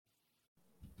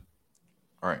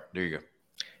All right, there you go.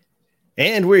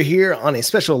 And we're here on a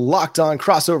special Locked On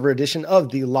crossover edition of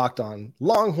the Locked On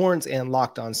Longhorns and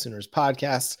Locked On Sooners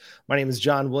podcasts. My name is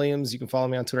John Williams. You can follow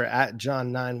me on Twitter at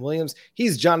John9Williams.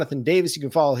 He's Jonathan Davis. You can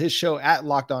follow his show at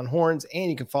Locked On Horns, and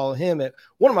you can follow him at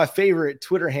one of my favorite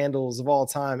Twitter handles of all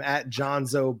time at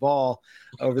Johnzo Ball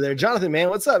over there. Jonathan, man,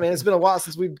 what's up, man? It's been a while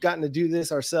since we've gotten to do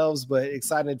this ourselves, but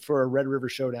excited for a Red River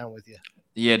Showdown with you.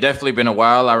 Yeah, definitely been a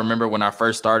while. I remember when I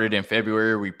first started in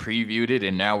February, we previewed it,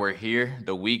 and now we're here,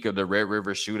 the week of the Red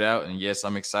River Shootout. And yes,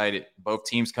 I'm excited. Both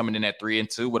teams coming in at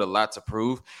 3-2 with a lot to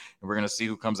prove, and we're going to see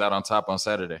who comes out on top on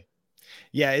Saturday.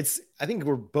 Yeah, I think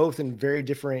we're both in very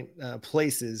different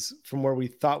places from where we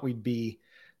thought we'd be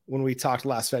when we talked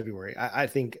last February. I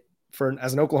think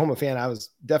as an Oklahoma fan, I was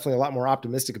definitely a lot more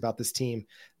optimistic about this team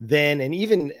then. And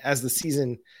even as the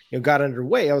season got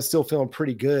underway, I was still feeling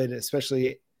pretty good,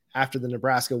 especially after the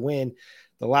Nebraska win.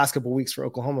 The last couple of weeks for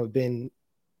Oklahoma have been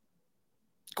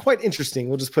quite interesting.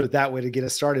 We'll just put it that way to get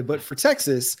us started. But for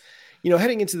Texas,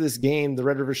 heading into this game, the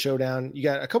Red River Showdown, you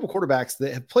got a couple quarterbacks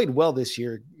that have played well this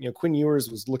year. Quinn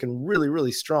Ewers was looking really,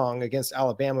 really strong against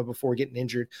Alabama before getting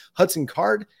injured. Hudson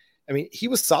Card, he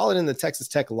was solid in the Texas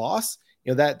Tech loss.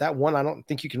 That one, I don't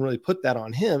think you can really put that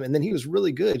on him. And then he was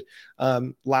really good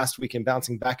last week in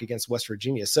bouncing back against West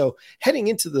Virginia. So heading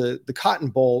into the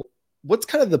Cotton Bowl, what's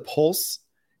kind of the pulse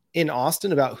in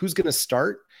Austin about who's going to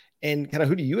start, and kind of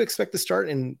who do you expect to start?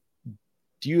 And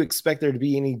do you expect there to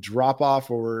be any drop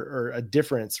off or a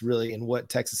difference really in what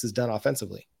Texas has done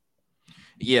offensively?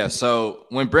 Yeah. So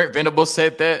when Brent Venables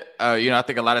said that, I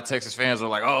think a lot of Texas fans were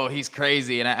like, oh, he's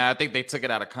crazy. And I think they took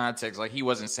it out of context. Like, he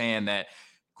wasn't saying that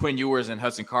Quinn Ewers and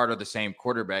Hudson Card are the same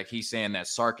quarterback. He's saying that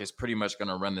Sark is pretty much going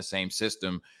to run the same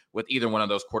system with either one of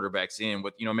those quarterbacks in,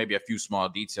 with, maybe a few small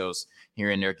details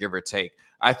here and there, give or take.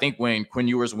 I think when Quinn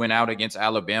Ewers went out against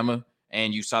Alabama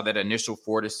and you saw that initial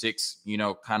 4 to 6,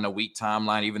 kind of weak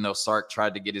timeline, even though Sark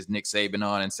tried to get his Nick Saban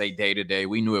on and say day-to-day,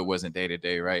 we knew it wasn't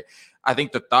day-to-day, right? I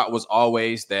think the thought was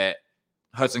always that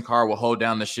Hudson Card will hold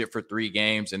down the ship for 3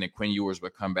 games and then Quinn Ewers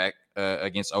would come back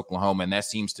against Oklahoma. And that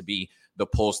seems to be the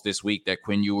pulse this week, that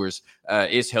Quinn Ewers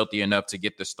is healthy enough to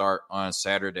get the start on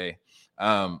Saturday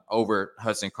over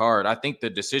Hudson Card. I think the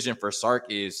decision for Sark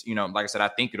is, like I said, I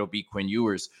think it'll be Quinn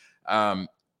Ewers.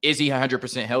 Is he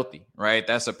 100% healthy, right?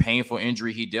 That's a painful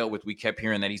injury he dealt with. We kept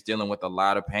hearing that he's dealing with a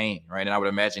lot of pain, right? And I would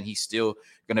imagine he's still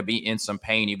going to be in some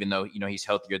pain, even though, he's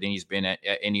healthier than he's been at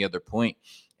any other point.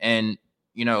 And,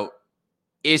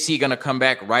 is he going to come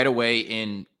back right away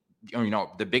in,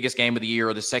 the biggest game of the year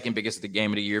or the second biggest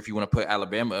game of the year, if you want to put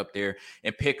Alabama up there,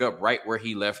 and pick up right where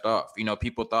he left off?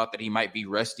 People thought that he might be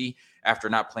rusty after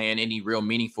not playing any real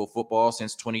meaningful football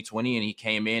since 2020. And he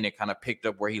came in and kind of picked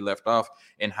up where he left off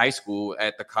in high school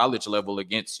at the college level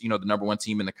against, the number 1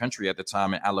 team in the country at the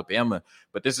time in Alabama.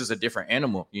 But this is a different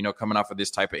animal, coming off of this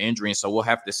type of injury. And so we'll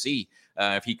have to see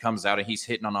if he comes out and he's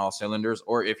hitting on all cylinders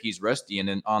or if he's rusty. And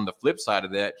then on the flip side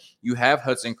of that, you have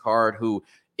Hudson Card, who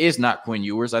is not Quinn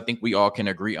Ewers. I think we all can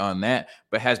agree on that,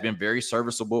 but has been very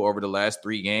serviceable over the last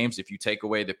 3 games. If you take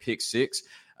away the pick 6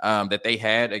 that they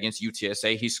had against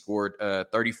UTSA, he scored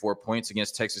 34 points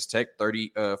against Texas Tech,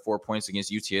 34 points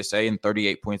against UTSA, and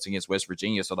 38 points against West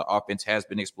Virginia. So the offense has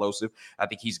been explosive. I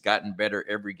think he's gotten better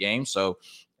every game. So,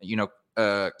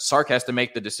 Sark has to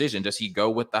make the decision. Does he go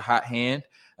with the hot hand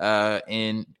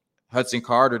in Hudson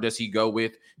Card, or does he go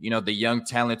with, the young,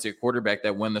 talented quarterback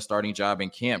that won the starting job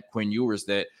in camp, Quinn Ewers,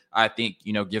 that I think,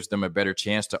 gives them a better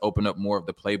chance to open up more of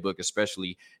the playbook,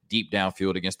 especially deep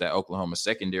downfield against that Oklahoma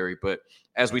secondary. But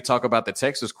as we talk about the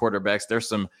Texas quarterbacks, there's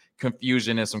some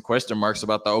confusion and some question marks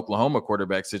about the Oklahoma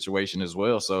quarterback situation as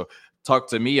well. So talk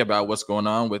to me about what's going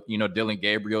on with, Dillon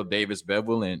Gabriel, Davis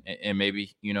Beville, and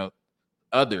maybe,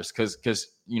 others, because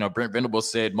Brent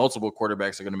Venables said multiple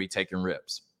quarterbacks are going to be taking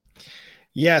reps.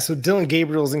 Yeah, so Dillon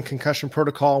Gabriel's in concussion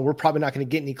protocol. We're probably not going to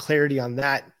get any clarity on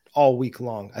that all week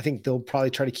long. I think they'll probably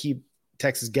try to keep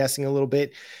Texas guessing a little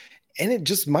bit. And it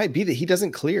just might be that he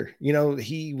doesn't clear.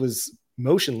 He was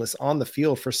motionless on the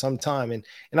field for some time. And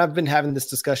I've been having this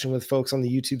discussion with folks on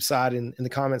the YouTube side and in the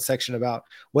comment section about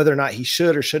whether or not he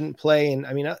should or shouldn't play. And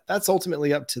that's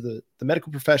ultimately up to the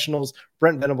medical professionals,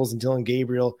 Brent Venables and Dillon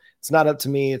Gabriel. It's not up to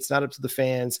me. It's not up to the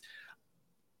fans.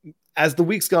 As the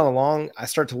week's gone along, I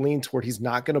start to lean toward he's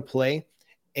not going to play.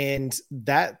 And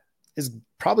that is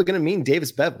probably going to mean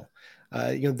Davis Beville.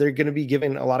 They're going to be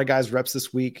giving a lot of guys reps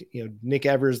this week. Nick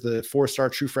Evers, the 4-star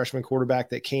true freshman quarterback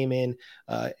that came in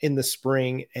the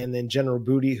spring, and then General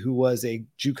Booty, who was a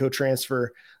JUCO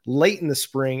transfer late in the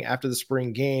spring after the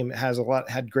spring game,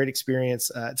 had great experience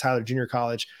at Tyler Junior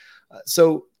College.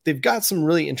 So they've got some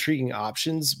really intriguing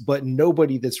options, but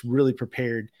nobody that's really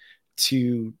prepared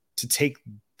to to take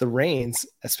the reins,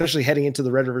 especially heading into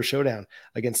the Red River Showdown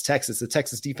against Texas. The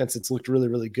Texas defense, it's looked really,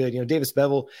 really good. Davis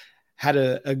Beville had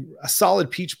a solid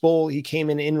Peach Bowl. He came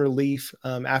in relief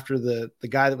after the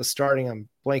guy that was starting, I'm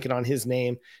blanking on his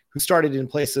name, who started in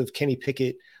place of Kenny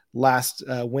Pickett last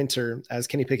winter, as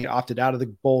Kenny Pickett opted out of the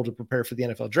bowl to prepare for the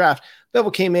NFL draft. Beville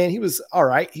came in. He was all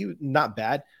right. He was not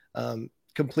bad.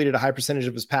 Completed a high percentage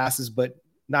of his passes, but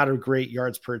not a great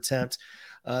yards per attempt.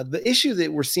 The issue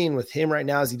that we're seeing with him right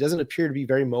now is he doesn't appear to be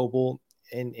very mobile,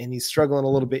 and he's struggling a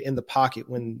little bit in the pocket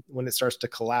when it starts to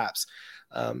collapse.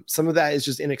 Some of that is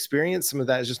just inexperience. Some of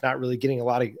that is just not really getting a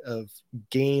lot of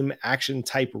game action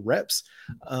type reps.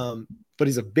 But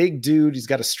he's a big dude. He's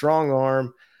got a strong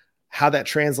arm. How that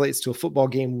translates to a football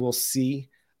game, we'll see.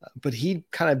 But he'd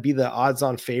kind of be the odds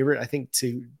on favorite, I think,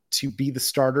 to be the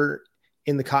starter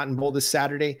in the Cotton Bowl this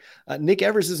Saturday. Nick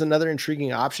Evers is another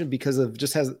intriguing option because of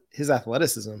just his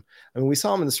athleticism. I mean, we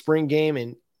saw him in the spring game,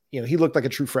 and he looked like a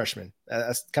true freshman.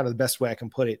 That's kind of the best way I can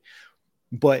put it.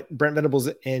 But Brent Venables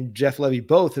and Jeff Lebby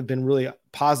both have been really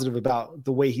positive about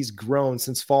the way he's grown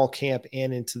since fall camp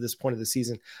and into this point of the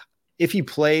season. If he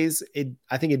plays,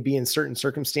 I think it'd be in certain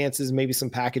circumstances, maybe some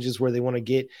packages where they want to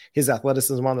get his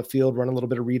athleticism on the field, run a little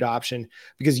bit of read option,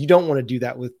 because you don't want to do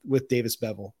that with Davis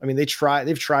Beville. I mean, they've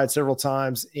tried several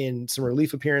times in some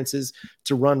relief appearances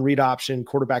to run read option,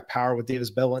 quarterback power with Davis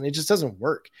Beville, and it just doesn't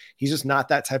work. He's just not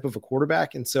that type of a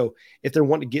quarterback. And so if they're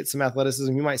wanting to get some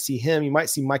athleticism, you might see him. You might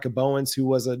see Micah Bowens, who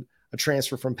was a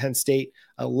transfer from Penn State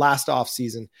last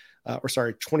offseason.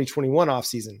 2021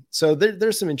 offseason. So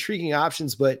there's some intriguing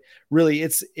options, but really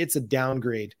it's a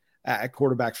downgrade at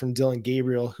quarterback from Dillon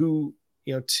Gabriel, who,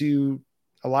 to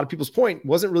a lot of people's point,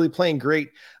 wasn't really playing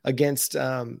great against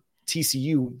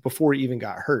TCU before he even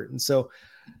got hurt. And so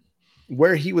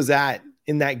where he was at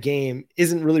in that game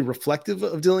isn't really reflective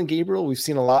of Dillon Gabriel. We've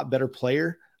seen a lot better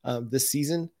player this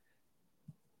season,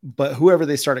 but whoever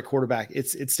they start at quarterback,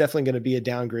 it's definitely going to be a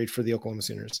downgrade for the Oklahoma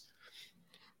Sooners.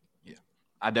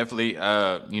 I definitely,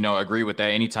 agree with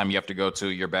that. Anytime you have to go to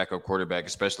your backup quarterback,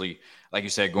 especially like you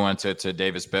said, going to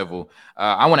Davis Beville.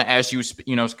 I want to ask you,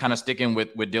 kind of sticking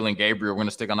with Dillon Gabriel. We're going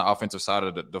to stick on the offensive side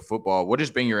of the football. What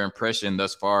has been your impression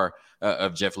thus far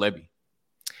of Jeff Lebby?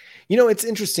 It's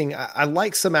interesting. I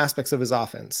like some aspects of his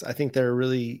offense. I think they're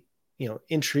really,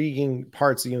 intriguing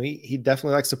parts. He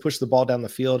definitely likes to push the ball down the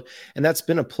field, and that's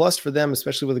been a plus for them,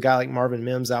 especially with a guy like Marvin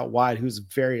Mims out wide, who's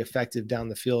very effective down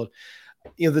the field.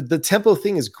 The tempo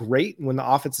thing is great when the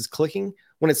offense is clicking.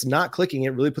 When it's not clicking,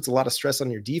 it really puts a lot of stress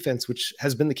on your defense, which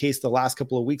has been the case the last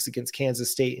couple of weeks against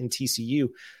Kansas State and TCU.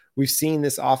 We've seen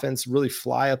this offense really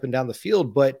fly up and down the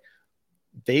field, but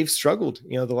they've struggled,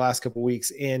 the last couple of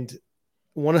weeks. And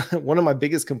one of my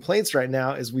biggest complaints right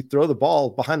now is we throw the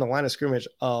ball behind the line of scrimmage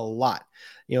a lot.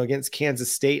 Against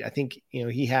Kansas State, I think,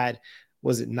 he had,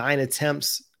 9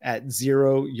 attempts at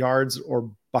 0 yards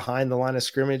or behind the line of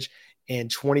scrimmage, and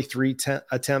 23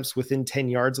 attempts within 10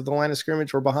 yards of the line of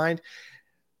scrimmage or behind.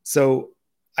 So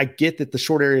I get that the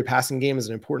short area passing game is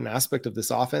an important aspect of this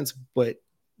offense, but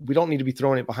we don't need to be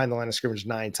throwing it behind the line of scrimmage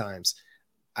 9 times.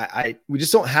 We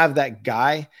just don't have that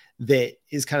guy that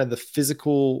is kind of the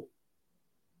physical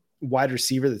wide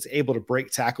receiver that's able to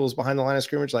break tackles behind the line of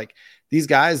scrimmage. Like, these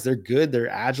guys, they're good. They're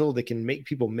agile. They can make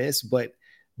people miss, but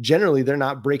generally they're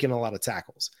not breaking a lot of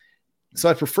tackles. So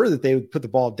I prefer that they would put the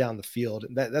ball down the field.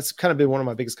 That's kind of been one of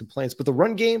my biggest complaints. But the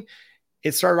run game,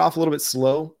 it started off a little bit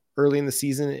slow early in the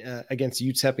season against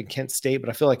UTEP and Kent State, but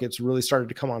I feel like it's really started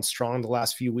to come on strong the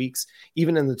last few weeks.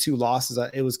 Even in the 2 losses,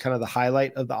 it was kind of the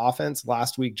highlight of the offense.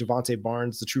 Last week, Javante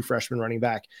Barnes, the true freshman running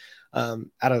back out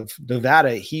of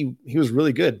Nevada, he was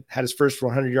really good. Had his first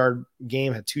 100-yard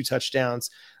game, had 2 touchdowns,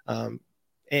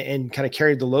 and kind of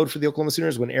carried the load for the Oklahoma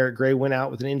Sooners. When Eric Gray went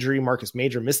out with an injury, Marcus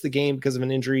Major missed the game because of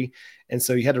an injury. And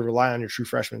so you had to rely on your true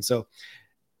freshman. So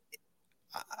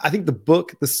I think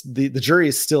the jury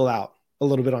is still out a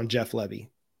little bit on Jeff Lebby.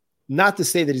 Not to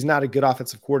say that he's not a good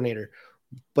offensive coordinator,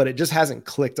 but it just hasn't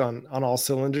clicked on all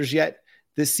cylinders yet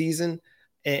this season.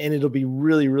 And it'll be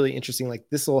really, really interesting. Like,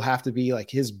 this will have to be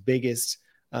like his biggest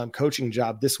coaching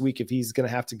job this week if he's going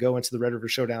to have to go into the Red River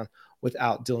Showdown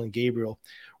without Dillon Gabriel.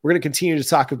 We're going to continue to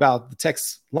talk about the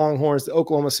Texas Longhorns, the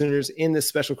Oklahoma Sooners, in this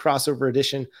special crossover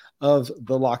edition of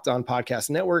the Locked On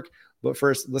Podcast Network. But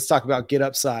first, let's talk about Get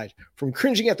Upside. From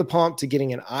cringing at the pump to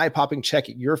getting an eye-popping check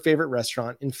at your favorite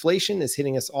restaurant, inflation is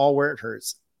hitting us all where it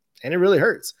hurts. And it really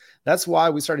hurts. That's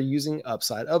why we started using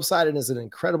Upside. Upside is an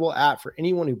incredible app for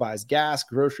anyone who buys gas,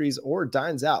 groceries, or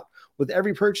dines out. With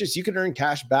every purchase, you can earn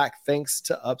cash back thanks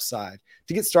to Upside.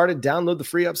 To get started, download the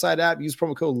free Upside app, use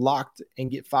promo code LOCKED,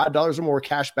 and get $5 or more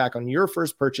cash back on your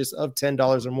first purchase of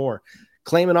 $10 or more.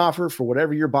 Claim an offer for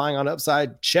whatever you're buying on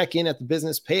Upside. Check in at the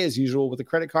business, pay as usual with a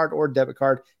credit card or debit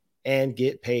card, and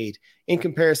get paid. In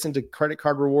comparison to credit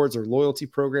card rewards or loyalty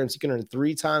programs, you can earn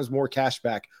 3 times more cash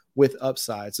back with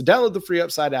Upside. So download the free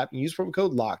Upside app and use promo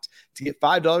code LOCKED to get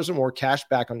 $5 or more cash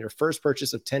back on your first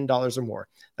purchase of $10 or more.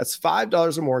 That's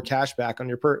 $5 or more cash back on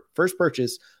your first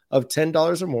purchase of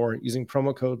 $10 or more using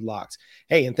promo code LOCKED.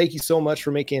 Hey, and thank you so much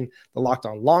for making the Locked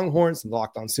On Longhorns and the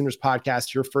Locked On Sooners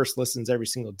podcast your first listens every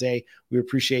single day. We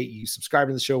appreciate you subscribing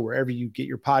to the show wherever you get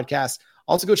your podcasts.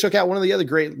 Also, go check out one of the other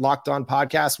great Locked On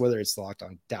podcasts, whether it's the Locked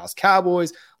On Dallas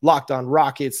Cowboys, Locked On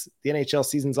Rockets. The NHL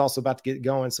season's also about to get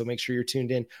going, so make sure you're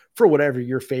tuned in for whatever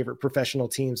your favorite professional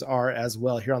teams are as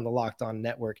well here on the Locked On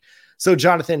Network. So,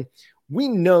 Jonathan, we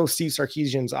know Steve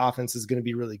Sarkisian's offense is going to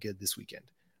be really good this weekend.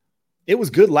 It was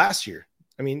good last year.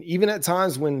 I mean, even at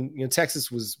times when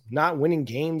Texas was not winning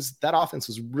games, that offense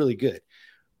was really good.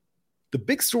 The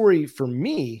big story for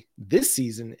me this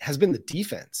season has been the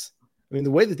defense. I mean,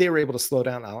 the way that they were able to slow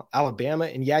down Alabama,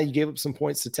 and yeah, you gave up some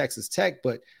points to Texas Tech,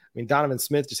 but I mean, Donovan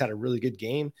Smith just had a really good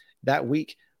game that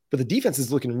week. But the defense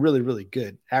is looking really, really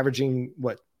good, averaging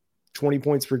 20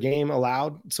 points per game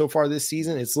allowed so far this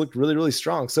season. It's looked really, really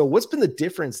strong. So what's been the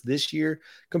difference this year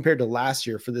compared to last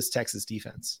year for this Texas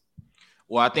defense?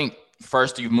 Well, I think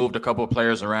first you've moved a couple of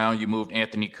players around. You moved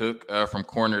Anthony Cook from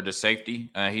corner to safety.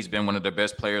 He's been one of the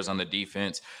best players on the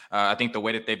defense. I think the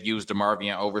way that they've used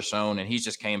DeMarvion Overshown, and he's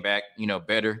just came back,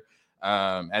 better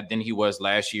than he was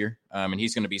last year. And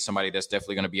he's going to be somebody that's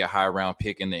definitely going to be a high round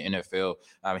pick in the NFL.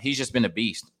 He's just been a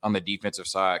beast on the defensive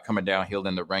side, coming downhill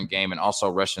in the run game and also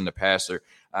rushing the passer.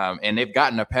 And they've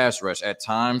gotten a pass rush at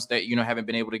times that, haven't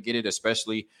been able to get it,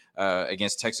 especially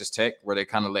against Texas Tech, where they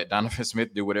kind of let Donovan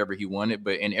Smith do whatever he wanted.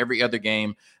 But in every other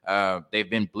game, they've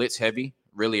been blitz heavy.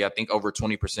 Really, I think over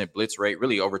 20% blitz rate,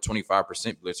 really over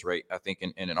 25% blitz rate, I think,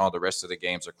 and all the rest of the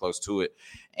games are close to it.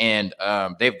 And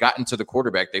they've gotten to the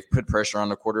quarterback. They've put pressure on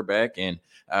the quarterback, and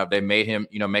they made him,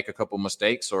 make a couple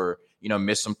mistakes or,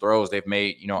 miss some throws. They've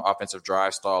made, offensive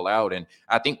drives stall out. And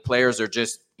I think players are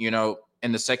just,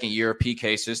 in the second year of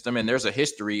PK system, and there's a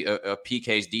history of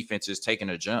PK's defenses taking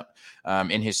a jump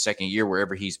in his second year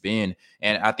wherever he's been.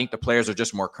 And I think the players are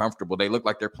just more comfortable. They look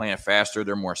like they're playing faster.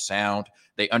 They're more sound.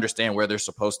 They understand where they're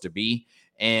supposed to be.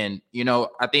 And,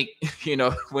 I think,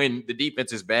 when the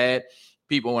defense is bad,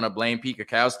 people want to blame Pete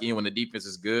Kwiatkowski. And when the defense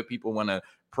is good, people want to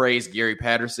praise Gary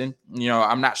Patterson.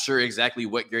 I'm not sure exactly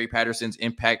what Gary Patterson's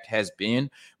impact has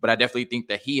been, but I definitely think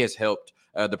that he has helped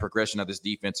the progression of this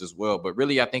defense as well. But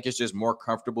really, I think it's just more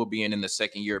comfortable being in the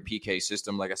second year of PK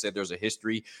system. Like I said, there's a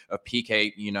history of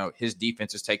PK, his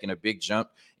defense is taking a big jump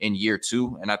in year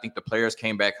 2. And I think the players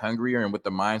came back hungrier and with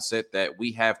the mindset that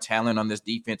we have talent on this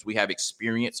defense. We have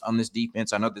experience on this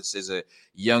defense. I know this is a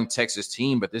young Texas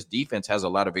team, but this defense has a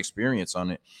lot of experience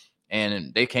on it.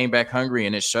 And they came back hungry,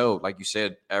 and it showed, like you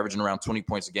said, averaging around 20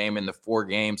 points a game. In the 4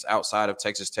 games outside of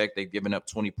Texas Tech, they've given up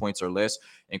 20 points or less,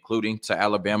 including to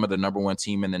Alabama, the number 1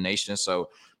 team in the nation. So,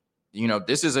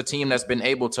 this is a team that's been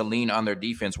able to lean on their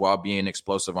defense while being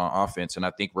explosive on offense. And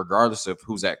I think regardless of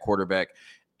who's at quarterback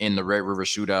in the Red River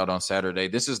Shootout on Saturday,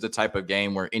 this is the type of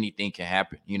game where anything can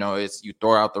happen. It's you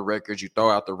throw out the records, you throw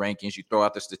out the rankings, you throw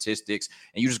out the statistics,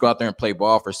 and you just go out there and play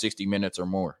ball for 60 minutes or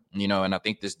more. And I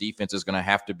think this defense is going to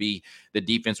have to be the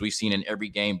defense we've seen in every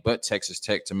game but Texas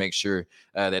Tech to make sure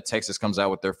that Texas comes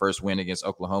out with their first win against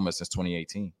Oklahoma since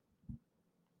 2018.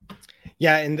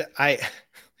 Yeah, and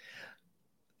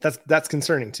that's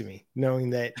concerning to me,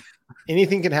 knowing that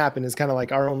anything can happen is kind of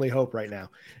like our only hope right now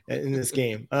in this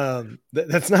game.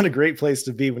 That's not a great place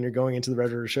to be when you're going into the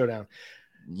Red River Showdown.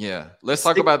 Yeah. Let's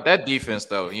talk about that defense,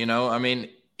 though.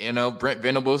 Brent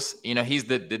Venables, he's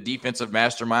the defensive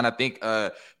mastermind. I think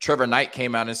Trevor Knight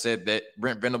came out and said that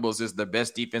Brent Venables is the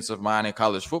best defensive mind in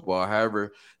college football.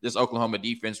 However, this Oklahoma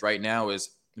defense right now is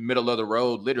middle of the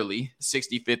road, literally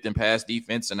 65th in pass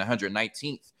defense and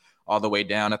 119th all the way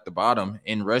down at the bottom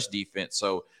in rush defense.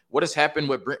 So what has happened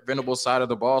with Brent Venables' side of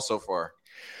the ball so far,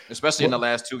 especially in the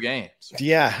last 2 games?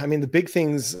 Yeah, I mean, the big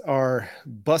things are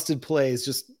busted plays,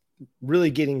 just really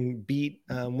getting beat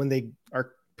when they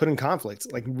are put in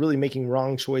conflict, like really making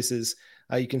wrong choices.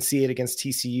 You can see it against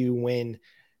TCU when,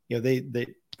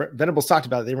 Venables talked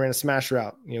about it. They ran a smash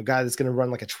route, guy that's going to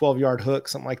run like a 12-yard hook,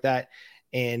 something like that.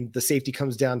 And the safety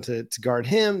comes down to guard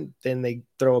him. Then they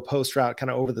throw a post route kind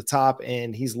of over the top,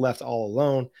 and he's left all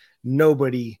alone.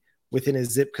 Nobody within his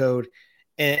zip code.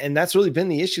 And that's really been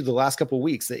the issue the last couple of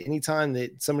weeks, that anytime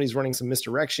that somebody's running some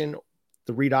misdirection,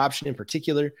 the read option in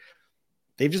particular,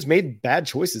 they've just made bad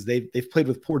choices. They've played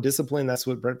with poor discipline. That's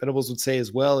what Brent Venables would say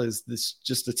as well, is this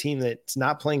just a team that's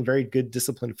not playing very good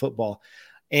disciplined football.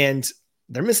 And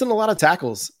they're missing a lot of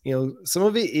tackles. Some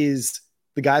of it is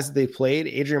the guys that they played.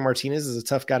 Adrian Martinez is a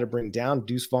tough guy to bring down.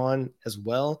 Deuce Vaughn as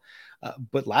well.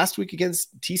 But last week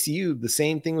against TCU, the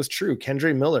same thing was true.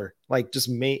 Kendre Miller,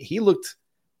 he looked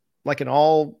like an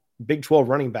all Big 12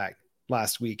 running back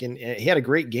last week, and he had a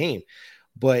great game.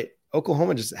 But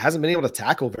Oklahoma just hasn't been able to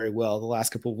tackle very well the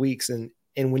last couple of weeks. And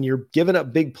when you're giving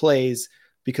up big plays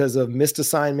because of missed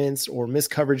assignments or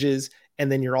missed coverages,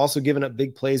 and then you're also giving up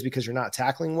big plays because you're not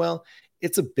tackling well,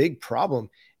 it's a big problem.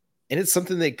 And it's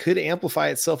something that could amplify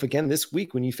itself again this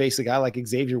week when you face a guy like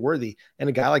Xavier Worthy and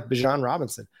a guy like Bijan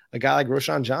Robinson, a guy like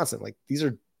Roschon Johnson. Like, these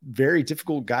are very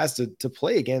difficult guys to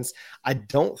play against. I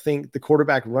don't think the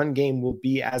quarterback run game will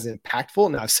be as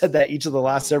impactful. Now, I've said that each of the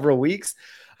last several weeks.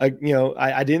 I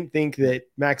didn't think that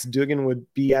Max Duggan would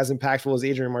be as impactful as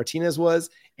Adrian Martinez was,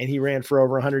 and he ran for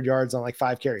over 100 yards on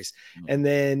 5 carries. And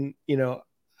then,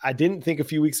 I didn't think a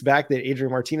few weeks back that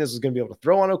Adrian Martinez was going to be able to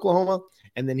throw on Oklahoma.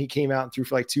 And then he came out and threw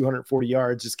for 240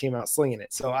 yards, just came out slinging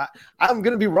it. So I'm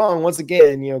going to be wrong once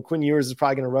again. Quinn Ewers is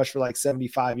probably going to rush for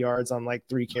 75 yards on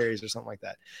 3 carries or something like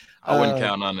that. I wouldn't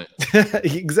count on it.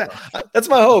 Exactly. That's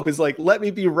my hope, is let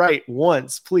me be right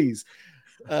once, please.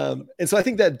 And so I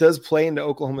think that does play into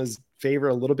Oklahoma's favor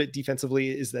a little bit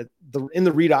defensively, is that in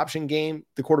the read option game,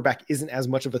 the quarterback isn't as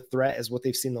much of a threat as what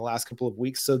they've seen the last couple of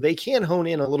weeks. So they can hone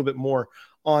in a little bit more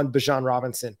on Bijan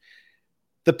Robinson.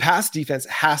 The pass defense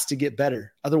has to get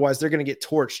better. Otherwise, they're going to get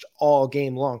torched all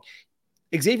game long.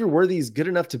 Xavier Worthy is good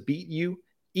enough to beat you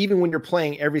even when you're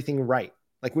playing everything right.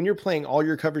 When you're playing all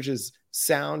your coverages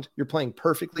sound, you're playing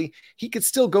perfectly, he could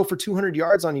still go for 200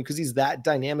 yards on you because he's that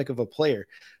dynamic of a player.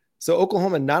 So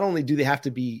Oklahoma, not only do they have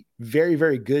to be very,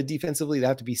 very good defensively, they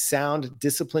have to be sound,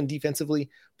 disciplined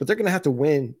defensively, but they're going to have to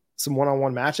win some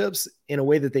one-on-one matchups in a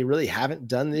way that they really haven't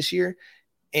done this year.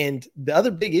 And the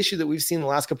other big issue that we've seen in the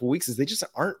last couple of weeks is they just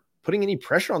aren't putting any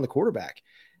pressure on the quarterback.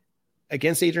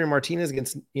 Against Adrian Martinez,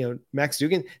 against Max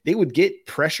Duggan, they would get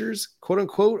pressures, quote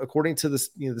unquote, according to the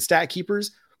stat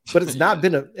keepers, but it's not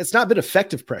been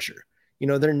effective pressure.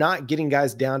 They're not getting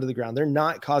guys down to the ground. They're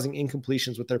not causing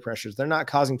incompletions with their pressures. They're not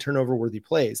causing turnover worthy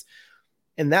plays.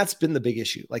 And that's been the big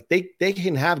issue. They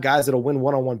can have guys that'll win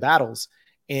one-on-one battles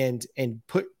and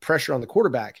put pressure on the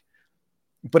quarterback,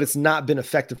 but it's not been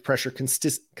effective pressure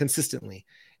consistently.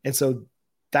 And so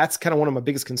that's kind of one of my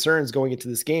biggest concerns going into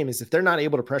this game, is if they're not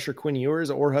able to pressure Quinn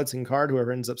Ewers or Hudson Card,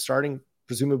 whoever ends up starting,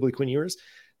 presumably Quinn Ewers,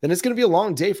 then it's going to be a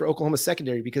long day for Oklahoma's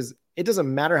secondary, because it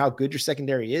doesn't matter how good your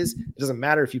secondary is. It doesn't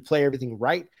matter if you play everything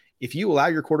right. If you allow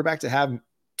your quarterback to have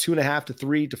 2.5 to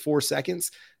 3 to 4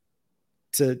 seconds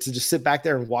to just sit back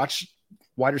there and watch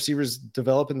wide receivers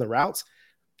develop in the routes,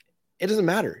 it doesn't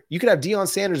matter. You could have Deion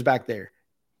Sanders back there,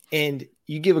 and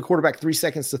you give a quarterback 3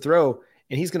 seconds to throw,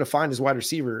 and he's going to find his wide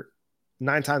receiver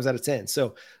 9 times out of 10.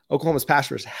 So Oklahoma's pass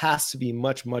rush has to be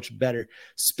much, much better.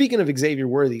 Speaking of Xavier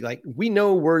Worthy, we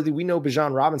know Worthy, we know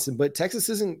Bijan Robinson, but Texas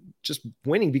isn't just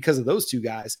winning because of those 2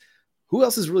 guys. Who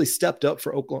else has really stepped up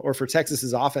for Oklahoma or for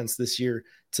Texas's offense this year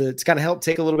to kind of help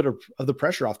take a little bit of the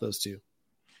pressure off those 2?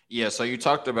 Yeah, so you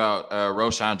talked about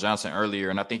Roschon Johnson earlier,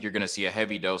 and I think you're going to see a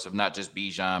heavy dose of not just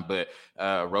Bijan, but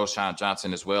Roschon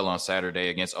Johnson as well on Saturday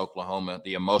against Oklahoma,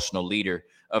 the emotional leader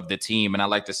of the team. And I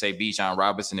like to say Bijan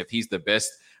Robinson, if he's the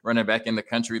best running back in the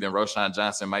country, then Roschon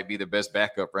Johnson might be the best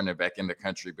backup running back in the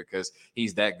country, because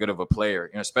he's that good of a player,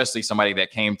 especially somebody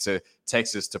that came to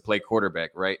Texas to play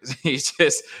quarterback, right? He's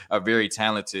just a very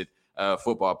talented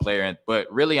football player.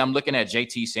 But really, I'm looking at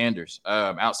JT Sanders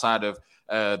outside of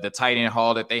the tight end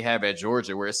haul that they have at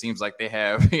Georgia, where it seems like they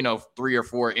have, 3 or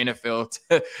 4 NFL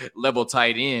level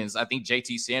tight ends. I think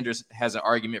JT Sanders has an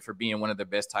argument for being one of the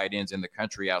best tight ends in the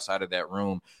country outside of that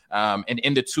room. And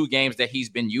in the 2 games that he's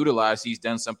been utilized, he's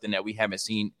done something that we haven't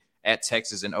seen at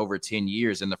Texas in over 10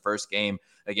 years. In the first game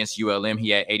against ULM,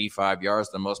 he had 85 yards,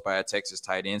 the most by a Texas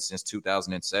tight end since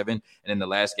 2007. And in the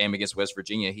last game against West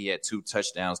Virginia, he had 2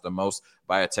 touchdowns, the most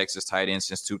by a Texas tight end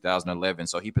since 2011.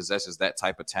 So he possesses that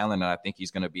type of talent, and I think he's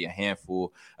going to be a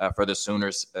handful for the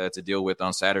Sooners to deal with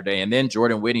on Saturday. And then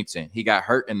Jordan Whittington, he got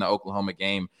hurt in the Oklahoma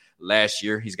game last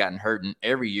year. He's gotten hurt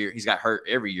every year. He's got hurt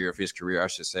every year of his career, I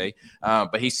should say.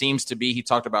 But he seems to be, he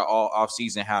talked about all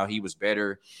offseason how he was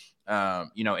better,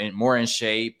 and more in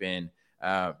shape and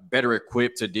better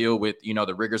equipped to deal with,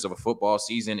 the rigors of a football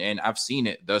season. And I've seen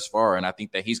it thus far. And I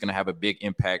think that he's going to have a big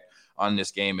impact on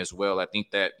this game as well. I think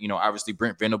that, obviously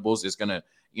Brent Venables is going to,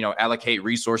 allocate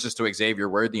resources to Xavier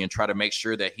Worthy and try to make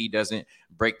sure that he doesn't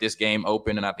break this game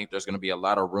open. And I think there's going to be a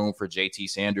lot of room for JT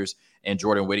Sanders and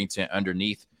Jordan Whittington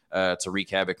underneath to wreak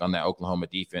havoc on that Oklahoma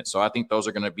defense. So I think those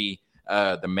are going to be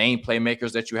the main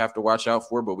playmakers that you have to watch out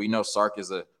for. But we know Sark is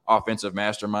an offensive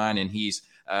mastermind, and he's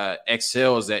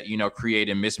excels at,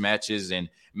 creating mismatches and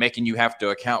making you have to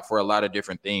account for a lot of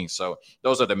different things. So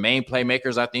those are the main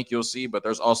playmakers I think you'll see, but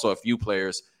there's also a few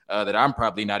players that I'm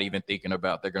probably not even thinking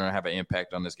about. They're going to have an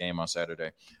impact on this game on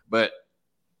Saturday. But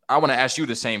I want to ask you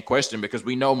the same question, because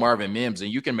we know Marvin Mims, and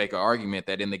you can make an argument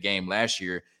that in the game last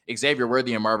year, Xavier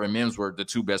Worthy and Marvin Mims were the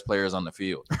two best players on the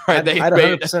field. Right? I'd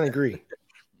 100% agree.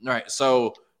 All right.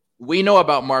 So we know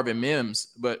about Marvin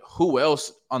Mims, but who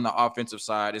else on the offensive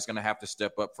side is going to have to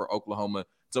step up for Oklahoma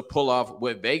to pull off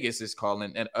what Vegas is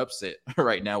calling an upset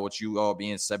right now, with you all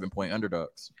being 7-point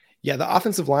underdogs? Yeah, the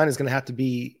offensive line is going to have to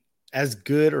be as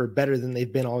good or better than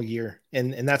they've been all year.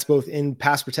 And that's both in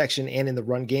pass protection and in the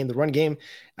run game. The run game,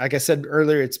 like I said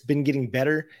earlier, it's been getting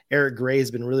better. Eric Gray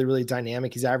has been really, really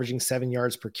dynamic. He's averaging 7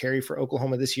 yards per carry for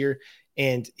Oklahoma this year.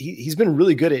 And he's been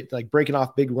really good at like breaking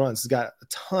off big runs. He's got a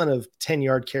ton of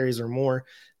 10-yard carries or more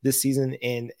this season,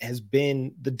 and has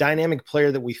been the dynamic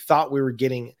player that we thought we were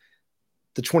getting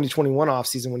the 2021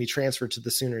 offseason when he transferred to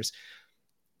the Sooners.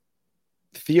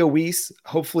 Theo Weiss,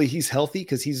 hopefully he's healthy,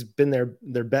 because he's been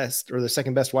their best or the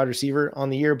second best wide receiver on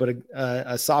the year. But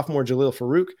a sophomore, Jalil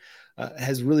Farouk,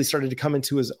 has really started to come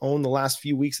into his own the last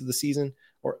few weeks of the season,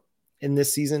 or in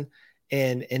this season,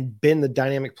 and been the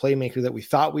dynamic playmaker that we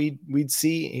thought we'd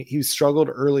see. He struggled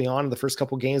early on in the first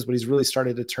couple games, but he's really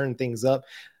started to turn things up,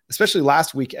 especially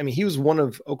last week. I mean, he was one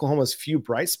of Oklahoma's few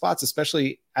bright spots,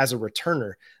 especially as a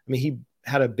returner. I mean, he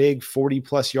had a big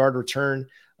 40+ yard return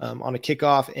on a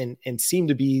kickoff, and seemed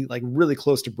to be like really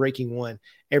close to breaking one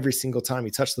every single time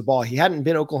he touched the ball. He hadn't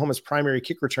been Oklahoma's primary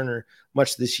kick returner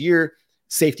much this year.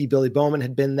 Safety Billy Bowman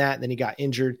had been that, and then he got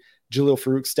injured. Jalil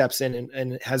Farouk steps in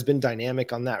and has been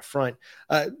dynamic on that front.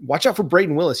 Watch out for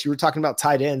Braden Willis. You were talking about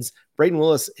tight ends. Braden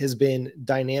Willis has been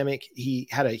dynamic. He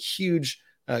had a huge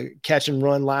catch and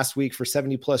run last week for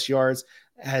 70+ yards,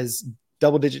 has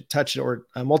double-digit touch or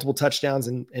multiple touchdowns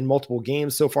in multiple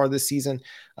games so far this season,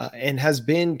 and has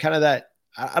been kind of that,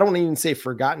 I don't even say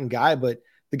forgotten guy, but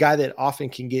the guy that often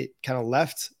can get kind of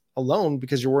left alone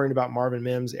because you're worrying about Marvin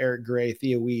Mims, Eric Gray,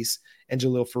 Theo Weiss, and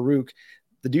Jalil Farouk.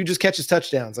 The dude just catches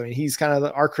touchdowns. I mean, he's kind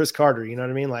of our Chris Carter, you know what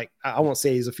I mean? Like, I won't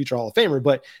say he's a future Hall of Famer,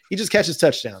 but he just catches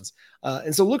touchdowns.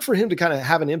 And so look for him to kind of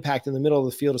have an impact in the middle of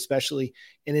the field, especially,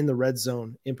 and in the red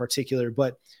zone in particular.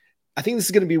 But I think this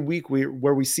is going to be a week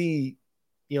where we see,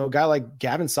 a guy like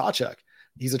Gavin Sawchuk.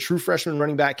 He's a true freshman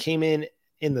running back, came in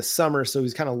the summer, so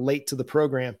he's kind of late to the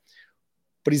program,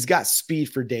 but he's got speed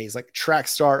for days, like track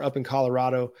star up in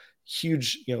Colorado,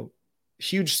 huge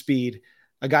speed,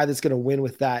 a guy that's going to win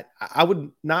with that. I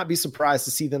would not be surprised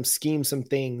to see them scheme some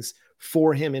things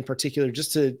for him in particular,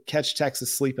 just to catch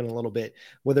Texas sleeping a little bit,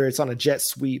 whether it's on a jet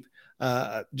sweep,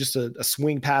 just a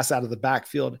swing pass out of the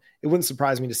backfield. It wouldn't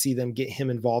surprise me to see them get him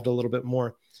involved a little bit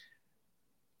more.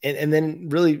 And then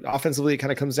really offensively, it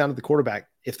kind of comes down to the quarterback.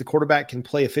 If the quarterback can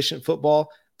play efficient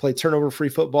football, play turnover-free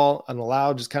football, and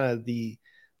allow just kind of the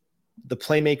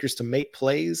playmakers to make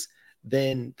plays,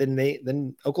 then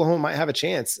Oklahoma might have a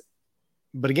chance.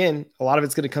 But again, a lot of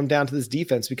it's going to come down to this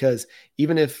defense, because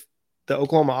even if the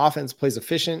Oklahoma offense plays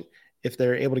efficient, if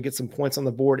they're able to get some points on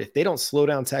the board, if they don't slow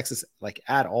down Texas like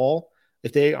at all,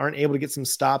 if they aren't able to get some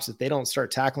stops, if they don't start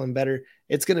tackling better,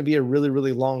 it's going to be a really,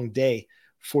 really long day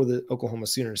for the Oklahoma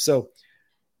Sooners. So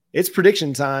it's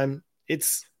prediction time.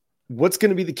 It's what's going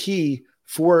to be the key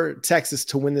for Texas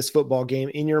to win this football game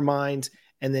in your mind.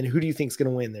 And then who do you think is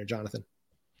going to win there, Jonathan?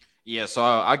 Yeah, so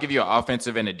I'll give you an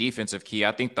offensive and a defensive key.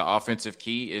 I think the offensive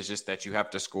key is just that you have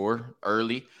to score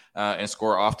early and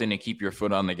score often and keep your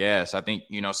foot on the gas. I think,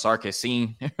 Sark has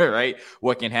seen, right,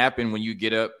 what can happen when you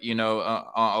get up,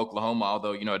 on Oklahoma,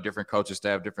 although, a different coaching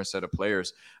staff, different set of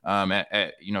players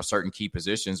at certain key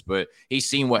positions. But he's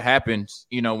seen what happens,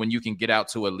 when you can get out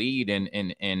to a lead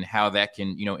and how that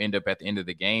can, end up at the end of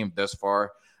the game thus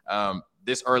far.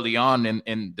 This early on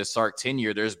in the Sark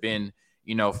tenure, there's been,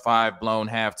 5 blown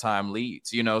halftime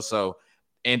leads, so,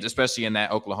 and especially in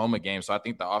that Oklahoma game. So I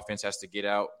think the offense has to get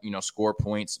out, score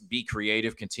points, be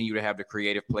creative, continue to have the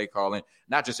creative play calling,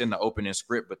 not just in the opening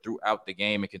script, but throughout the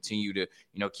game, and continue to,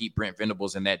 keep Brent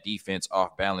Venables and that defense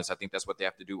off balance. I think that's what they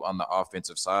have to do on the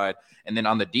offensive side. And then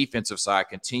on the defensive side,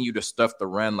 continue to stuff the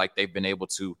run like they've been able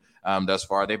to thus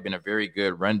far. They've been a very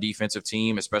good run defensive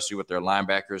team, especially with their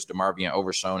linebackers, DeMarvion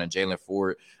Overshown and Jaylan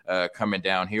Ford coming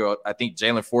down here. I think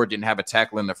Jaylan Ford didn't have a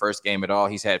tackle in the first game at all.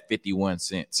 He's had 51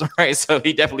 since, right? So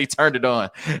he definitely turned it on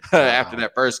after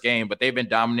that first game. But they've been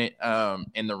dominant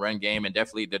in the run game, and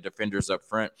definitely the defenders up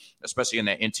front, especially in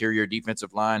that interior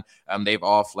defensive line. They've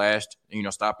all flashed,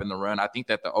 stopping the run. I think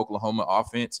that the Oklahoma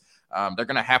offense, they're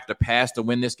going to have to pass to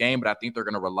win this game, but I think they're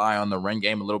going to rely on the run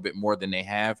game a little bit more than they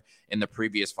have in the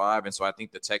previous 5. And so I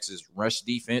think the Texas rush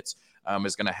defense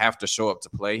is going to have to show up to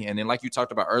play. And then, like you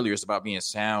talked about earlier, it's about being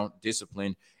sound,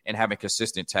 disciplined, and having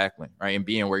consistent tackling, right, and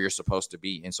being where you're supposed to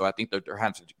be. And so I think that you're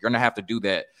going to have to do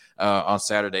that on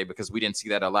Saturday, because we didn't see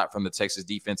that a lot from the Texas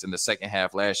defense in the second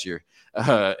half last year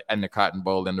in the Cotton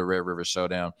Bowl and the Red River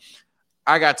Showdown.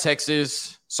 I got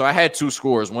Texas. So I had two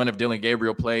scores, one if Dillon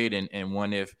Gabriel played and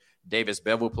one if Davis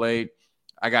Beville played.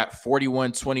 I got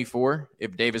 41-24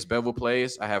 if Davis Beville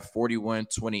plays. I have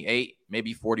 41-28,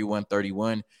 maybe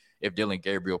 41-31 if Dillon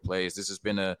Gabriel plays. This has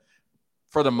been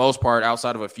for the most part,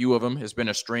 outside of a few of them, it's been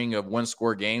a string of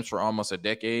one-score games for almost a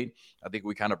decade. I think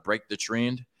we kind of break the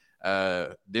trend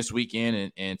this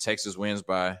weekend, and Texas wins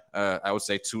by, I would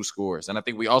say, 2 scores. And I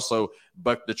think we also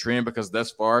bucked the trend because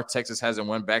thus far, Texas hasn't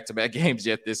won back-to-back games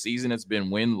yet this season. It's been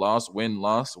win, loss, win,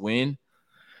 loss, win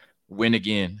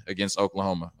again against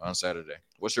Oklahoma on Saturday.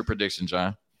 What's your prediction,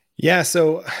 John? Yeah,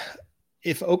 so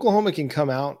if Oklahoma can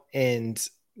come out and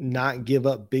not give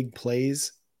up big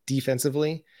plays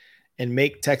defensively and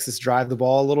make Texas drive the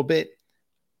ball a little bit,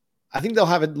 I think they'll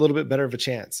have a little bit better of a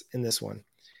chance in this one.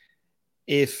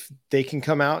 If they can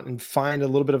come out and find a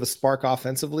little bit of a spark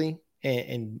offensively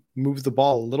and move the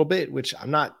ball a little bit, which I'm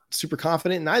not super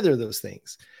confident in either of those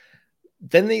things,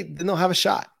 then they'll have a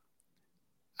shot.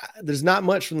 There's not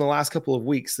much from the last couple of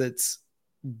weeks that's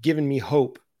given me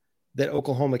hope that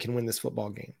Oklahoma can win this football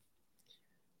game.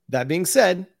 That being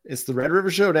said, it's the Red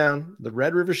River Showdown, the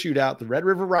Red River Shootout, the Red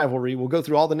River Rivalry. We'll go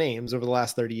through all the names over the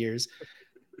last 30 years.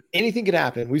 Anything could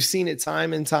happen. We've seen it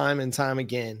time and time and time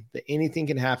again that anything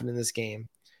can happen in this game.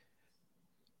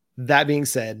 That being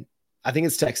said, I think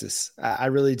it's Texas. I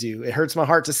really do. It hurts my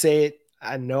heart to say it.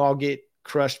 I know I'll get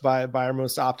crushed by our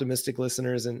most optimistic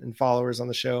listeners and followers on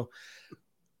the show.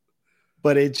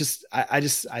 But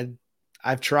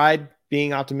I've tried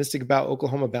being optimistic about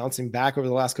Oklahoma bouncing back over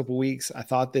the last couple of weeks. I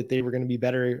thought that they were going to be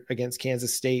better against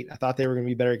Kansas State. I thought they were going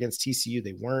to be better against TCU.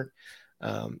 They weren't.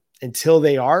 Until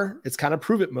they are, it's kind of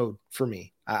prove it mode for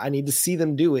me. I need to see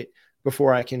them do it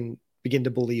before I can begin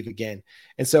to believe again.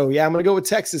 And so, yeah, I'm going to go with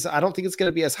Texas. I don't think it's going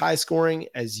to be as high scoring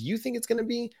as you think it's going to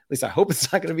be. At least I hope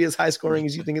it's not going to be as high scoring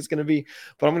as you think it's going to be.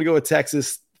 But I'm going to go with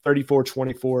Texas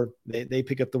 34-24. They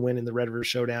pick up the win in the Red River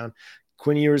Showdown.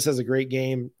 Quinn Ewers has a great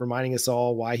game, reminding us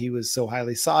all why he was so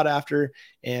highly sought after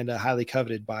and highly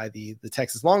coveted by the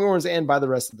Texas Longhorns and by the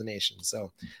rest of the nation.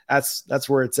 So that's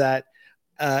where it's at.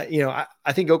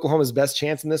 I think Oklahoma's best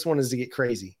chance in this one is to get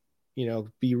crazy,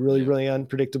 be really, really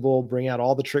unpredictable, bring out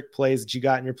all the trick plays that you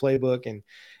got in your playbook and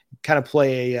kind of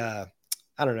play a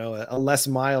Les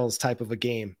Miles type of a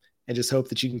game and just hope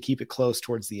that you can keep it close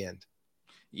towards the end.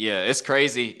 Yeah, it's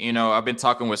crazy. I've been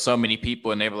talking with so many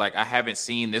people and they were like, I haven't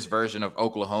seen this version of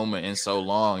Oklahoma in so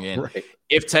long. And right.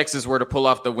 If Texas were to pull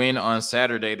off the win on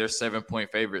Saturday, they're 7-point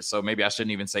favorites. So maybe I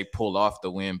shouldn't even say pull off the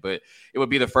win, but it would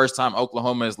be the first time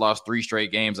Oklahoma has lost 3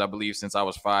 straight games, I believe, since I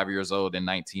was 5 years old in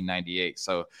 1998.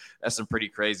 So that's some pretty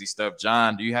crazy stuff.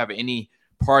 John, do you have any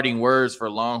parting words for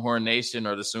Longhorn Nation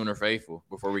or the Sooner Faithful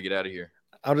before we get out of here?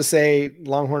 I'll just say,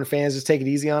 Longhorn fans, just take it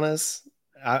easy on us.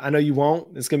 I know you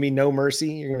won't. It's going to be no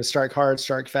mercy. You're going to strike hard,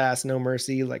 strike fast, no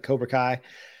mercy, like Cobra Kai.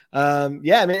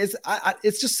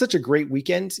 It's just such a great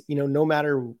weekend. No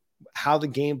matter how the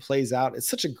game plays out, it's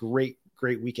such a great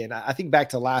weekend. I think back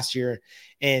to last year,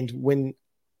 and when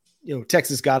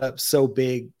Texas got up so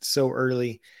big so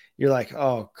early, you're like,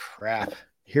 oh crap,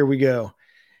 here we go.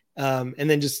 And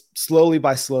then just slowly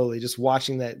by slowly, just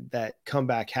watching that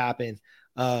comeback happen.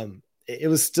 It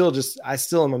was still I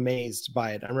still am amazed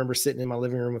by it. I remember sitting in my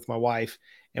living room with my wife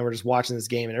and we're just watching this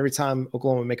game. And every time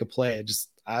Oklahoma make a play, it just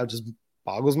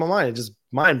boggles my mind. It's just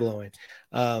mind blowing.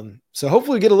 So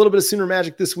hopefully we get a little bit of Sooner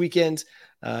magic this weekend.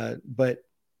 But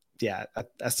yeah,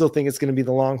 I still think it's going to be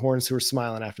the Longhorns who are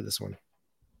smiling after this one.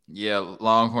 Yeah,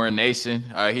 Longhorn Nation.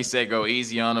 He said go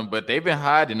easy on them, but they've been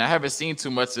hiding. I haven't seen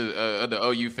too much of the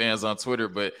OU fans on Twitter,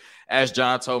 but as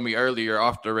John told me earlier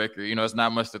off the record, it's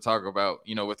not much to talk about,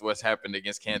 with what's happened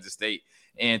against Kansas State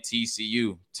and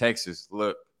TCU. Texas,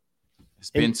 look,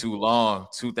 it's been too long.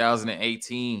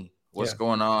 2018. What's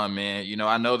going on, man?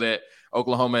 I know that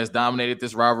Oklahoma has dominated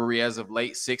this rivalry as of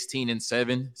late,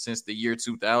 16-7 since the year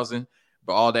 2000,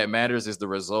 but all that matters is the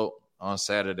result on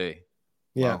Saturday.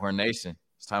 Yeah. Longhorn Nation.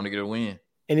 It's time to get a win.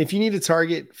 And if you need a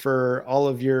target for all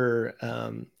of your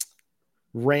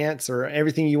rants or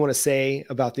everything you want to say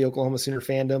about the Oklahoma Sooner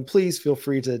fandom, please feel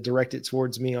free to direct it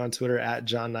towards me on Twitter at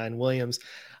John9Williams.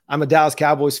 I'm a Dallas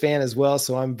Cowboys fan as well,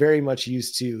 so I'm very much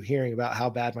used to hearing about how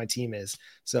bad my team is.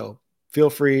 So feel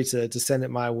free to send it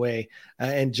my way.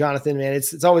 And Jonathan, man,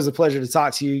 it's always a pleasure to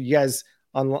talk to you. You guys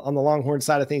on the Longhorn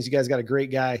side of things, you guys got a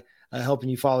great guy helping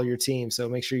you follow your team. So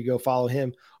make sure you go follow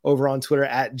him over on Twitter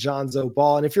at Jonzo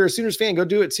Ball. And if you're a Sooners fan, go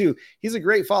do it too. He's a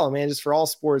great follow, man, just for all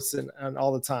sports and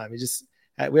all the time.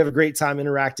 We have a great time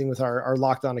interacting with our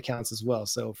Locked On accounts as well.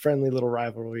 So friendly little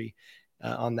rivalry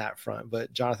on that front.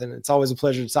 But Jonathan, it's always a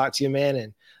pleasure to talk to you,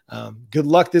 man. And good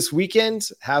luck this weekend.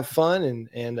 Have fun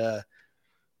and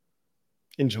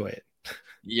enjoy it.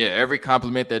 Yeah, every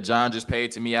compliment that John just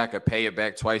paid to me, I could pay it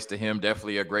back twice to him.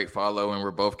 Definitely a great follow, and we're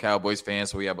both Cowboys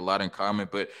fans, so we have a lot in common.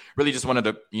 But really just wanted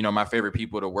to, my favorite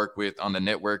people to work with on the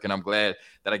network, and I'm glad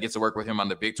that I get to work with him on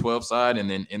the Big 12 side, and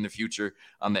then in the future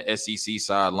on the SEC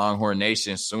side. Longhorn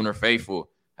Nation, Sooner Faithful.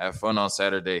 Have fun on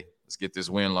Saturday. Let's get this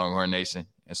win, Longhorn Nation.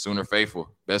 And Sooner Faithful,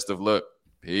 best of luck.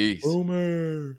 Peace. Boomer.